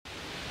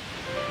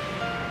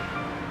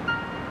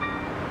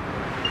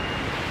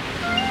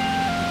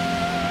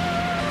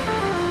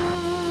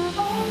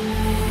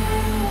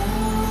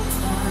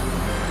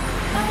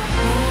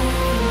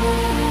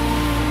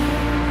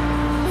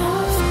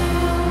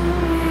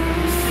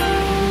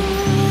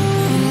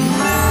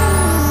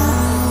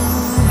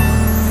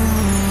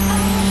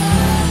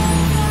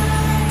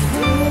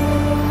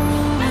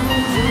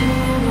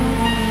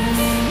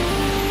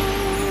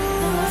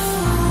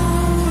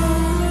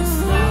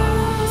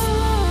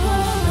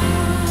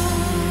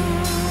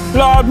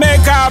Lord,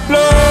 make her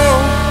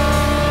blow.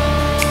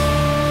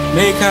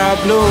 Make her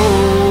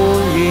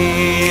blow,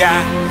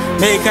 yeah.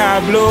 Make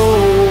her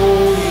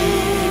blow,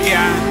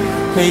 yeah.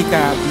 Make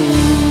her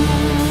blow.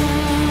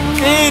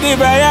 Need it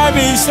by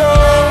me show,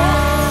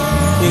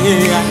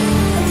 yeah.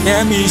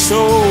 Hear me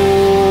show,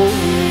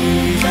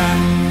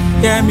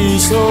 yeah. Hear me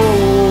show,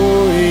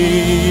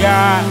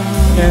 yeah.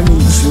 Hear me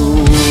show.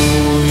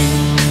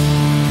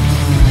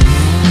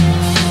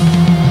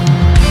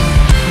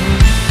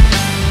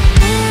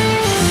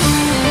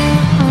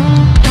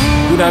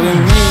 Could have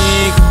been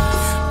me,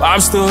 but I'm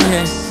still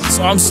here,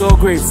 so I'm so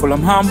grateful.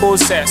 I'm humble,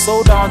 set,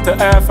 so down to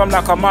earth. I'm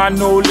like a man,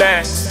 no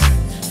legs.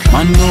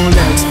 Man, no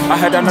legs. I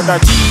had another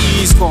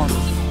G's gone,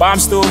 but I'm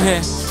still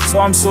here, so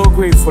I'm so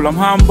grateful. I'm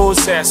humble,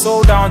 set,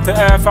 so down to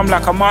earth. I'm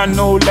like a man,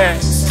 no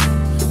legs.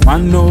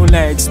 Man, no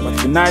legs. But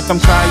tonight I'm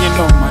crying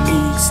on my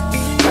knees.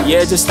 The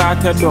year just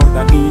started, Lord,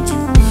 I need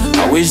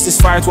you. I wish this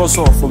fight was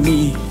all for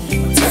me.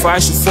 If I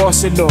should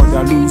force it, Lord,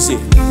 I lose it.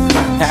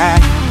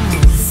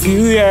 If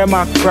you hear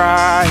my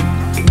cry,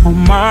 on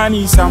my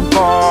knees I'm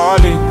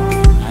calling.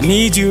 I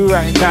need you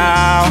right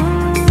now.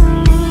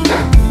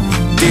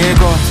 Dear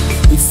God,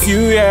 if you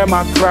hear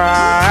my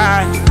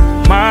cry,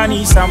 my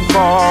knees I'm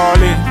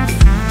calling.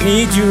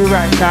 Need you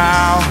right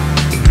now.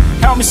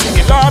 Help me sing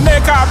it. Lord,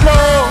 make her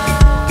blow.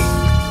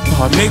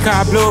 Lord, make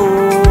her blow,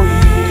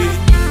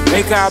 yeah.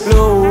 Make her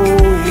blow,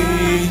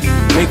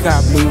 yeah. Make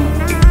her blow.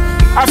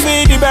 I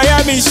feel the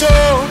baby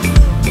show.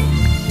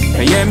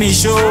 Hear me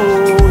show,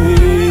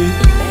 yeah.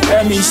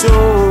 Let me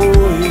show,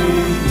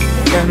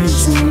 let me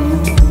show.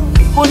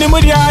 Put him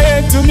with your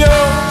hand to me,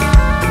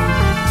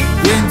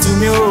 hand to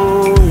me,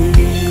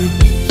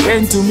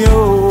 hand to me,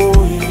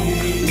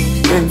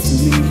 hand to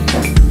me.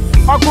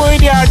 I go in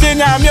there,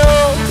 Dinamio,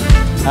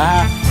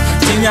 ah,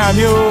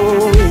 Dinamio,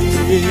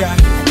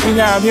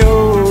 Dinamio,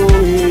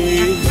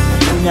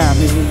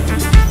 Dinamio.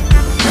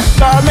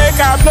 Lord, make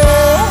her blow,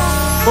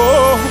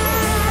 oh,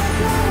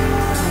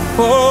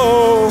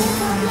 oh,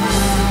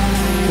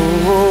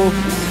 oh.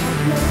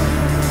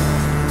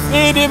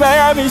 Need it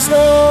by me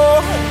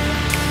show.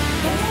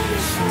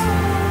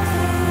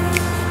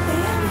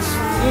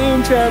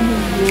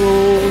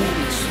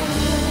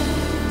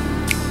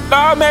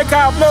 Lord, make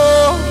her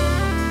blow.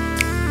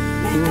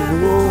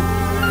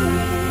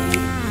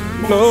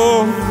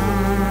 Blow.